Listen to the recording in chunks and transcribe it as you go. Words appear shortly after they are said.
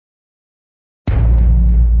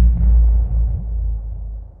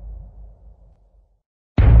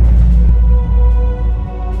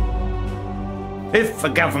If a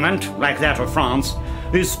government, like that of France,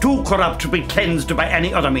 is too corrupt to be cleansed by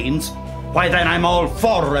any other means, why then I'm all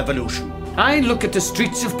for revolution. I look at the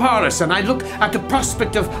streets of Paris and I look at the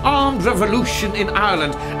prospect of armed revolution in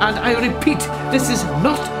Ireland, and I repeat, this is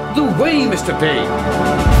not the way, Mr. Day.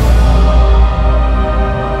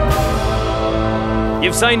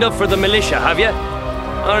 You've signed up for the militia, have you?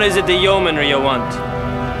 Or is it the yeomanry you want?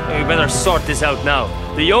 We better sort this out now.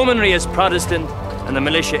 The yeomanry is Protestant and the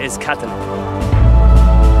militia is Catholic.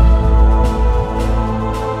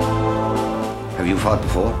 Have you fought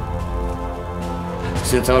before?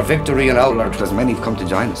 Since our victory in Outland, As many have come to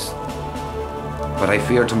join us. But I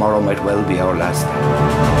fear tomorrow might well be our last day.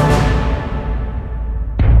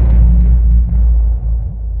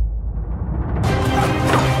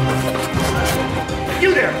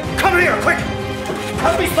 You there! Come here, quick!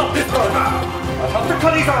 Help me stop this girl! I'll have to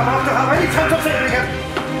cut his arm off to have any chance of saving him!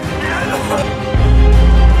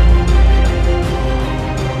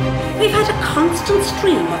 We've had a constant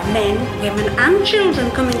stream of men, women and children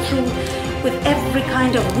coming through with every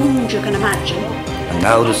kind of wound you can imagine. And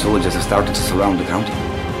now the soldiers have started to surround the county.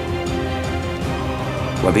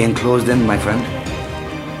 We're being closed in, my friend.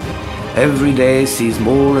 Every day sees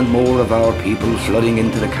more and more of our people flooding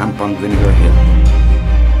into the camp on Vinegar Hill.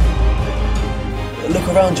 Look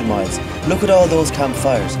around you, Miles. Look at all those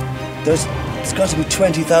campfires. There's got to be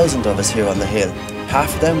 20,000 of us here on the hill.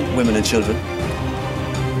 Half of them women and children.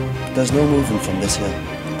 There's no moving from this hill.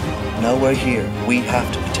 Now we're here. We have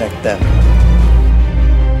to protect them.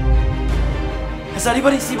 Has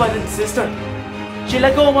anybody seen my little sister? She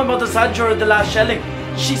let go of my mother's hand during the last shelling.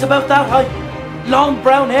 She's about that high. Long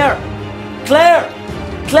brown hair. Claire!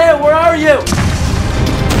 Claire, where are you?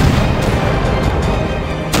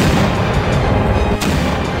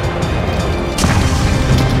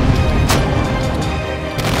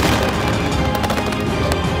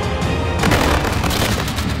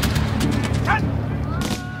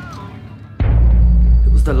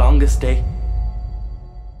 It was the longest day.